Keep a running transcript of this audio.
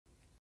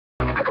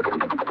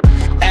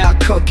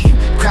cooking,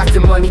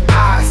 crafting money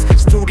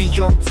pies,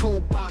 studio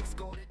toolbox.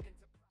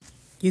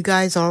 You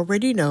guys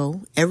already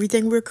know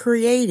everything we're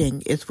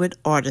creating is with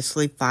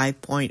Artistly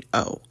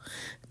 5.0.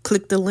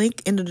 Click the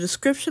link in the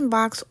description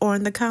box or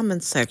in the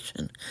comments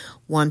section.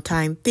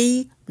 One-time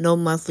fee, no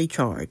monthly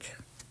charge.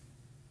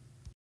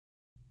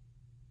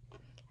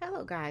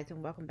 Hello guys,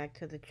 and welcome back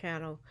to the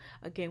channel.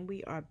 Again,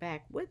 we are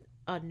back with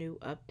a new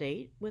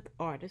update with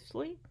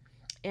Artistly.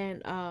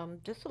 And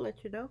just to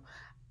let you know,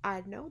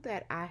 I know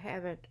that I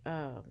haven't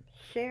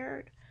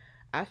shared.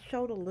 I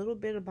showed a little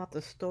bit about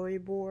the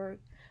storyboard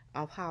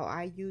of how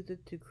I use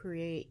it to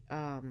create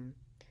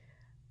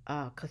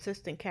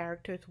consistent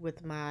characters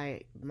with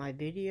my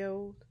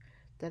videos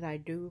that I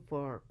do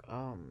for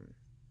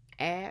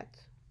ads.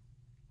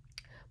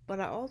 But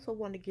I also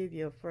want to give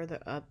you a further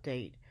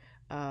update,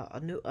 a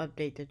new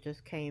update that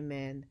just came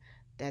in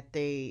that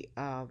they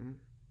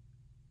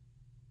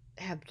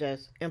have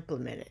just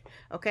implemented.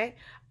 Okay,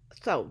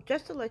 so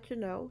just to let you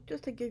know,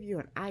 just to give you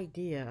an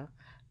idea,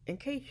 in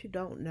case you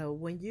don't know,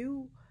 when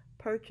you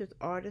purchase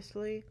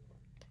Artistly,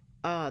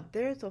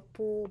 there's a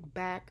full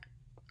back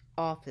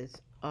office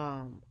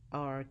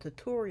or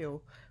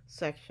tutorial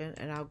section,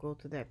 and I'll go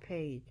to that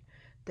page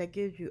that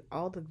gives you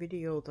all the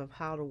videos of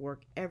how to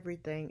work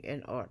everything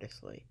in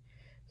Artistly.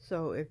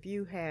 So if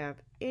you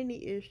have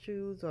any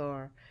issues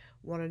or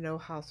want to know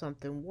how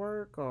something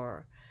works,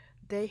 or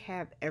they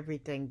have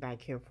everything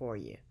back here for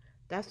you.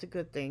 That's a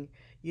good thing.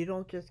 You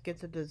don't just get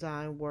the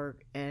design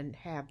work and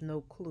have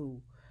no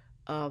clue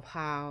of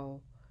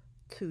how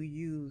to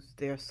use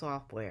their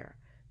software.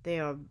 They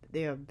are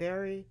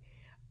very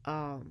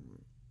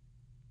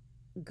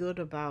good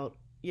about,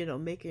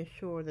 making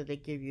sure that they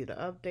give you the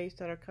updates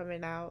that are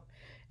coming out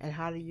and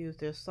how to use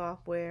their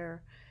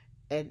software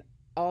and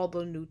all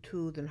the new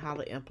tools and how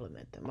to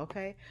implement them.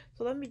 Okay,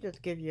 so let me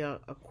just give you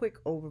a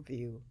quick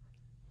overview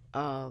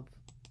of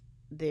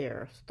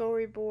their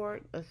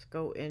storyboard. Let's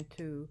go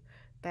into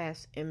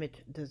Fast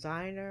Image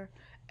Designer,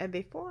 and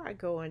before I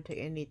go into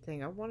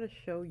anything, I want to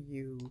show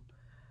you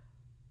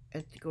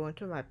and to go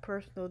into my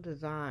personal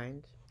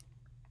designs.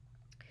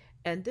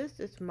 And this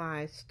is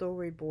my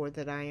storyboard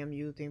that I am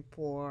using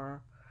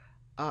for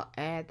an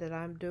ad that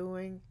I'm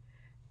doing.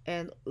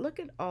 And look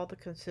at all the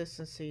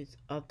consistencies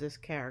of this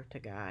character,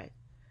 guys.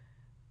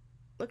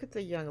 Look at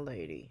the young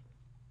lady.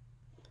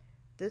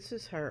 This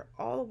is her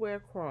all the way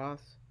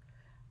across.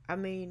 I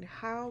mean,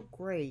 how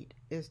great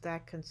is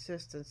that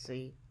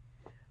consistency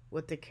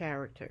with the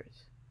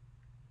characters?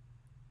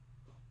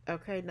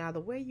 Okay, now the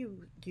way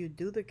you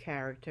do the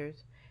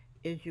characters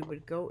is you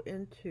would go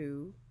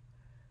into,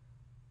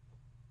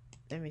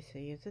 let me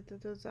see, is it the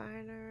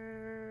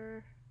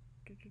designer?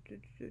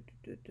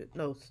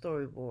 No,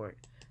 storyboard.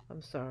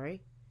 I'm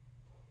sorry.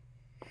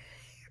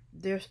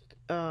 There's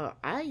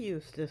I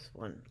use this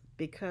one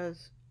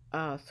because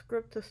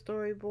script to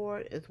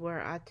storyboard is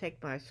where I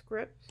take my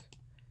scripts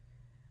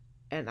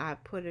and I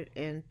put it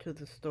into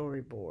the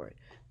storyboard.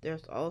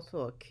 There's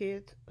also a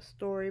kid's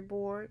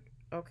storyboard.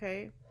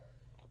 Okay,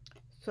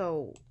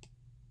 so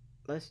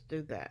let's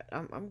do that.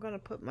 I'm gonna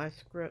put my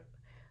script.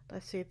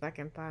 Let's see if I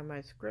can find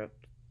my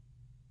script.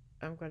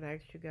 I'm gonna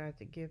ask you guys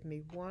to give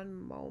me one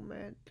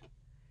moment.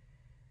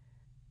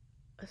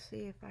 Let's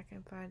see if I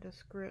can find a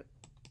script.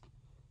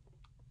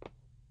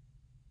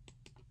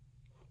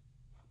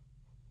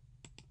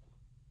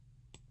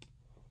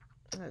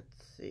 Let's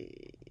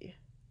see.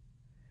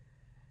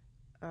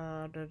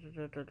 I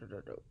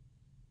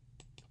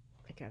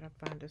gotta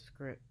find a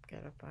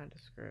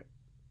script.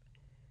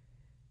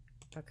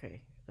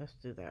 Okay, let's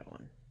do that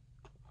one.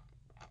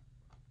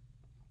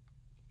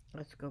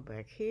 Let's go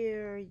back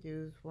here,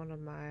 use one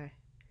of my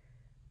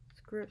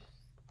scripts.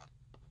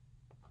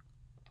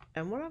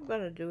 And what I'm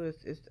gonna do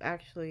is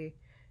actually,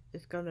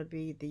 it's gonna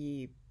be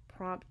the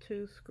prompt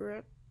to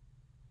script.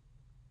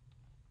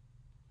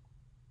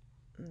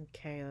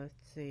 Okay, let's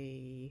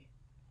see.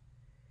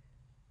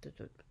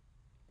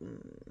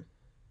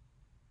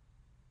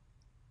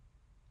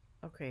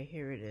 Okay,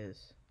 here it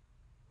is.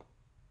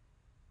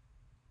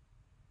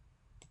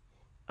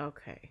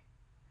 Okay.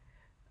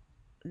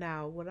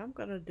 Now, what I'm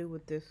going to do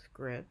with this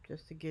script,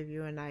 just to give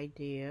you an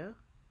idea,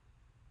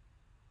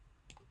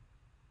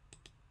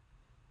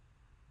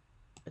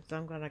 is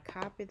I'm going to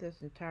copy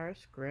this entire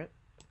script.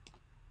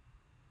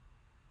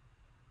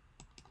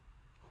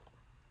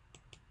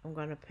 I'm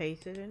going to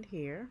paste it in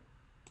here.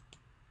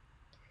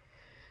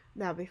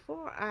 Now,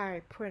 before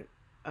I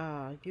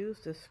use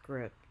the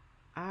script,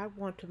 I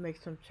want to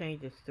make some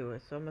changes to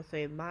it. So I'm going to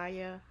say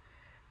Maya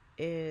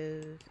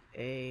is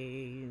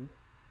a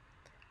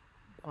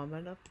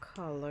woman of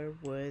color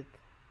with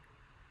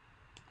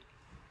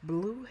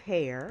blue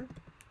hair.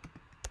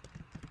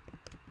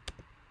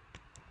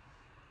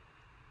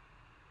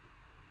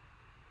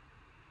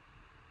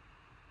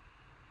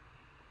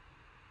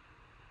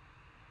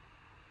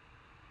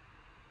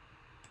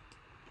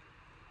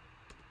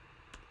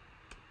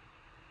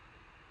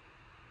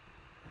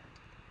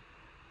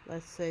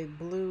 Let's say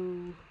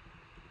blue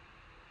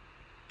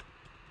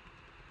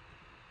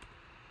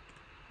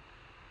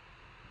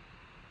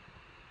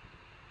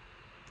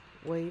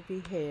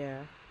wavy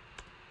hair,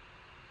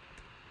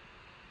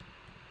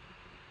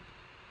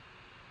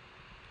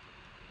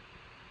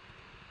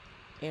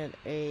 and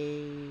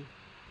a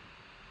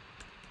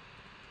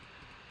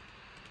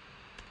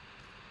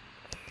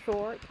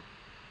short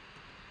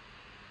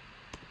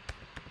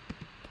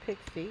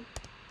pixie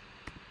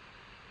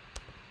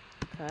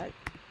cut,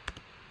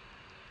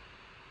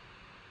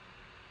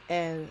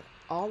 and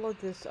all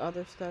of this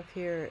other stuff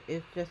here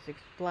is just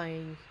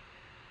explains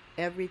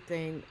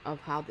everything of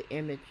how the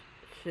image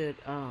should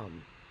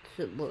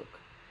look.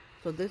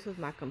 So this is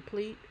my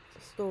complete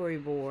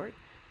storyboard.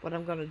 What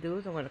I'm going to do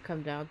is I'm going to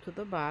come down to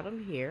the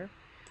bottom here.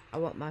 I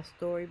want my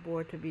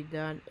storyboard to be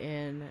done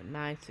in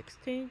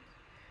 9/16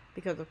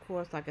 because of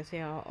course, like I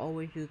say, I'll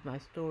always use my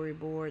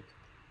storyboards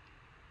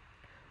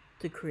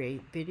to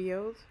create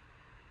videos.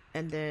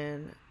 And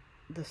then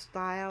the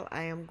style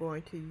I am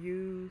going to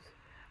use,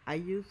 I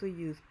usually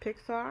use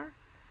Pixar,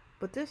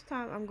 but this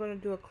time I'm going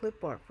to do a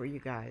clip art for you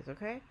guys,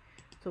 okay?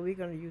 So we're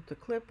going to use the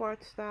clip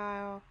art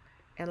style,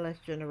 and let's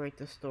generate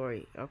the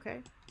story,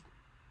 okay?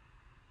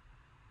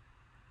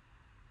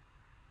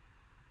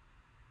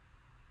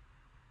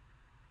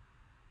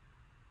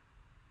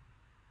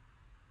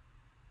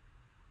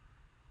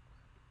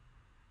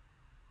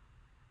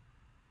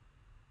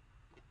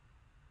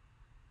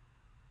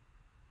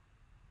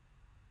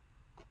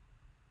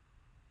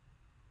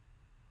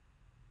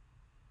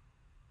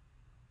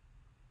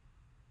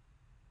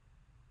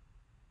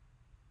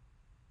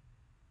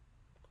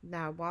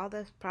 Now, while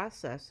that's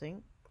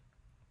processing,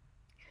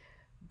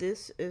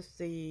 this is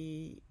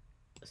the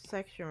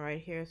section right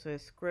here. So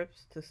it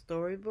scripts to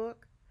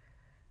storybook.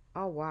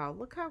 Oh, wow.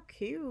 Look how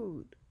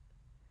cute.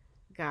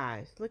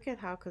 Guys, look at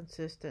how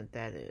consistent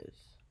that is.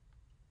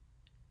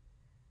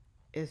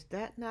 Is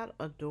that not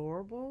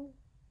adorable?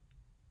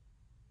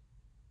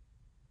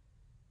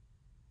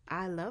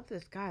 I love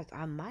this, guys.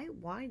 I might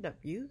wind up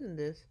using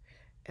this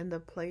in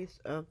the place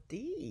of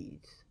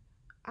these.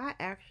 I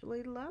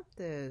actually love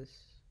this.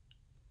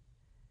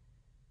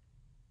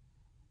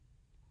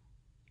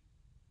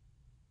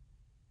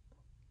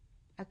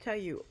 I tell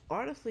you,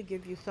 artists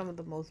give you some of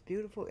the most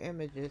beautiful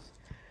images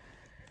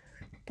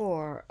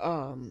for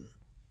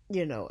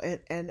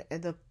and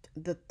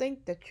the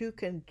think that you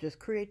can just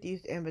create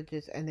these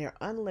images and they're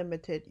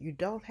unlimited. You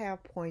don't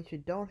have points, you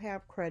don't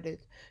have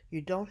credits,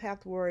 you don't have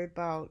to worry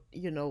about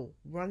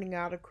running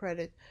out of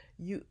credit.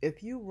 You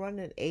If you run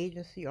an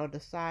agency or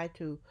decide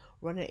to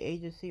run an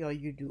agency, or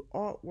you do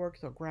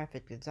artworks or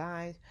graphic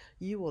designs,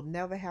 you will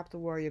never have to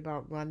worry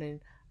about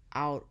running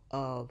out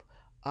of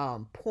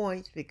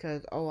points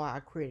because, oh, I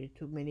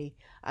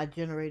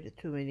generated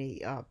too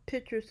many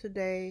pictures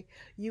today.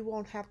 You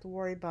won't have to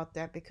worry about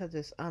that because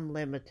it's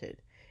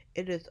unlimited.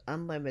 It is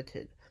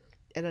unlimited.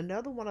 And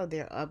another one of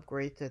their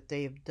upgrades that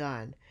they've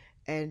done,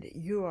 and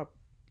you are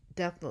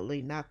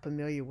definitely not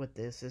familiar with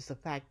this, is the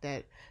fact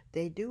that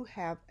they do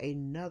have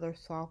another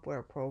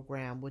software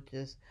program, which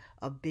is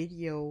a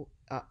video,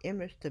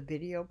 image to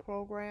video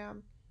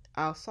program,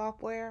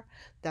 software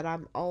that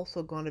I'm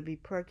also going to be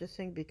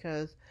purchasing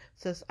because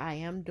since I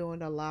am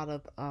doing a lot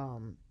of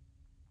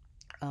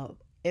uh,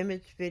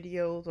 image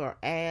videos or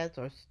ads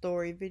or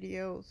story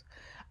videos,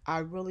 I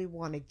really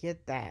want to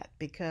get that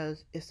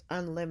because it's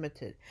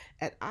unlimited.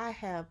 And I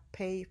have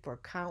paid for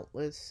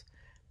countless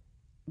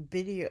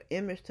video,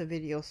 image to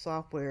video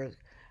softwares.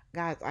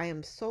 Guys, I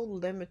am so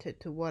limited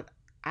to what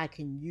I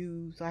can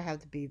use. I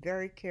have to be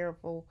very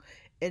careful,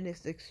 and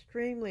it's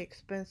extremely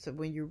expensive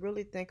when you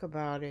really think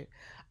about it.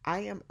 I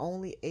am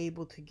only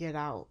able to get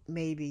out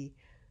maybe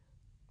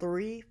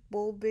 3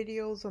 full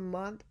videos a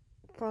month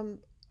from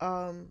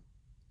um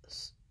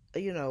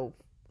you know,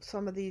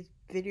 some of these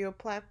video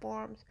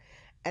platforms.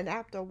 And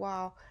after a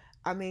while,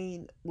 I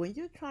mean, when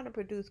you're trying to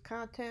produce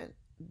content,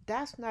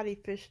 that's not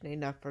efficient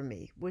enough for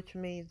me, which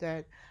means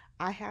that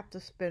I have to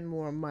spend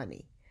more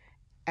money.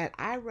 And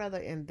I rather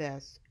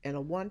invest in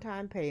a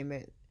one-time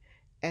payment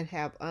and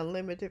have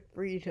unlimited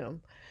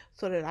freedom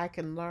so that I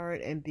can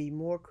learn and be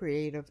more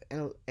creative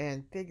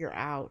and figure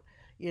out,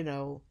 you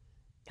know,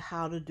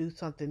 how to do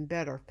something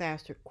better,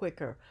 faster,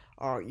 quicker,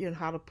 or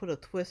how to put a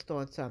twist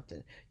on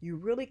something. You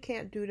really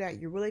can't do that.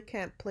 You really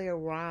can't play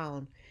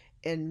around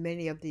in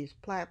many of these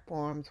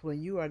platforms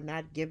when you are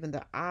not given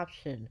the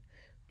option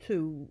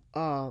to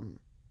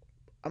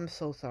I'm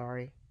so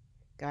sorry,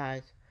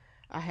 guys.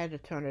 I had to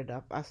turn it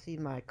up. I see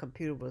my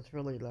computer was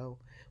really low.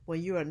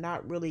 When you are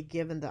not really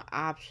given the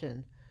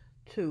option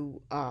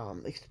to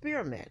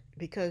experiment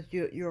because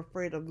you're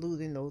afraid of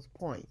losing those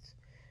points.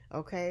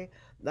 Okay.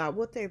 Now,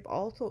 what they've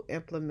also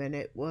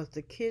implemented was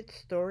the kids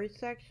story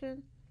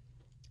section,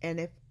 and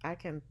if I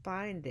can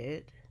find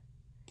it,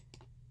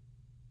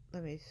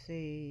 let me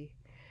see.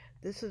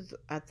 This is,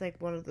 I think,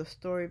 one of the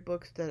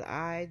storybooks that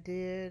I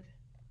did.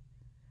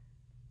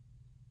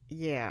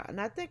 Yeah, and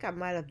I think I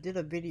might have did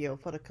a video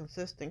for the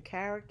consistent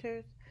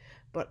characters,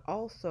 but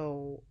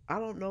also I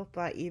don't know if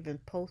I even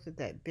posted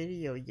that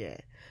video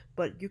yet.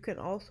 But you can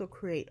also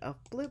create a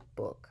flip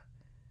book,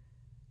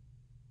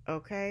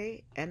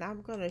 okay? And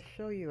I'm gonna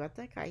show you. I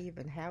think I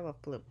even have a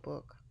flip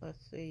book. Let's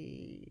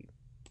see.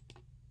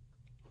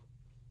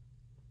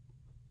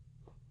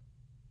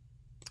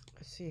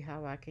 see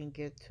how I can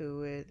get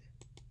to it.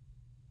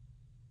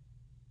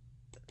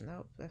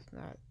 Nope, that's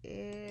not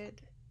it.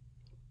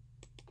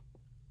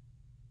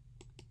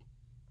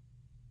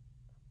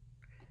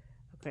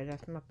 Okay,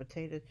 that's my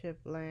potato chip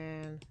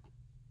land.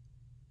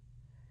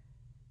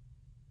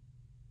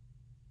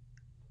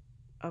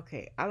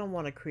 Okay, I don't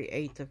want to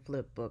create the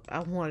flip book. I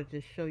wanted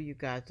to show you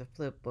guys the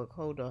flip book.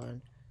 Hold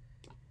on.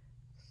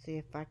 See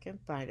if I can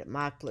find it.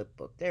 My flip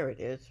book. There it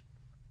is.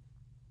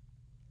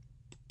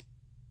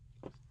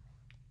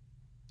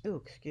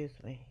 Ooh, excuse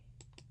me.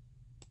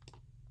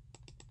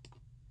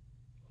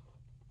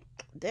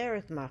 There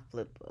is my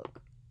flip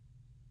book.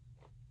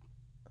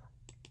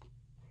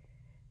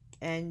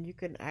 And you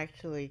can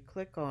actually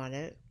click on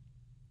it.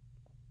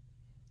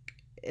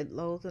 It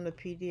loads in a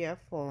PDF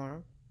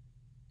form.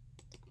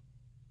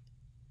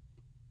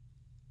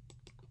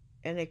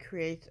 And it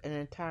creates an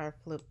entire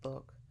flip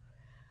book.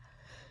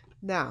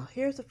 Now,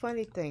 here's the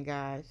funny thing,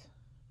 guys.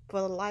 For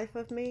the life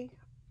of me,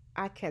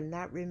 I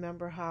cannot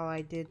remember how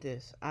I did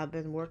this. I've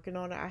been working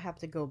on it. I have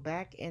to go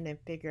back in and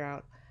figure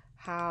out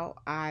how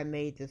I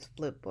made this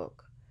flip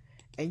book.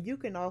 And you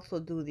can also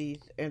do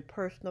these in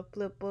personal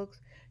flip books.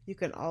 You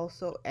can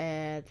also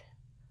add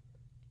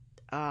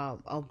a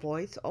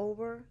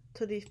voiceover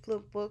to these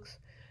flip books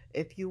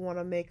if you want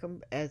to make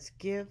them as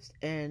gifts,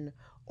 and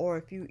or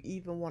if you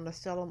even want to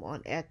sell them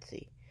on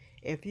Etsy.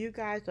 If you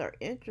guys are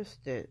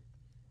interested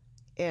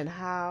in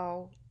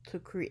how to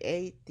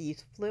create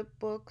these flip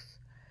books,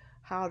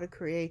 how to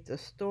create the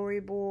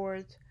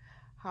storyboards,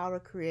 how to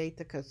create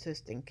the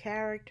consistent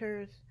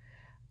characters,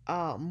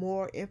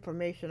 more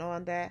information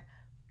on that,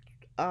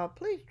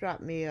 please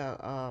drop me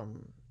a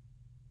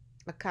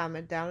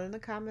comment down in the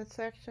comment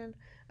section.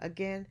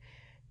 Again,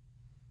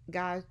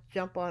 guys,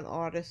 jump on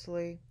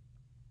Artistly.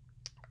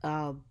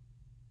 Uh,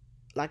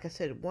 like I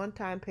said,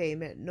 one-time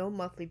payment, no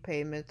monthly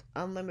payments,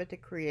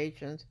 unlimited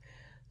creations,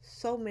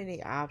 so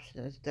many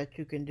options that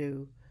you can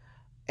do.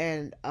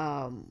 And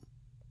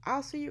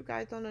I'll see you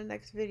guys on the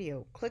next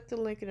video. Click the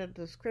link in the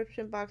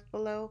description box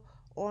below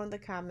or in the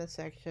comment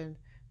section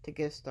to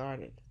get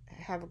started.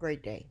 Have a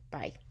great day.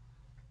 Bye.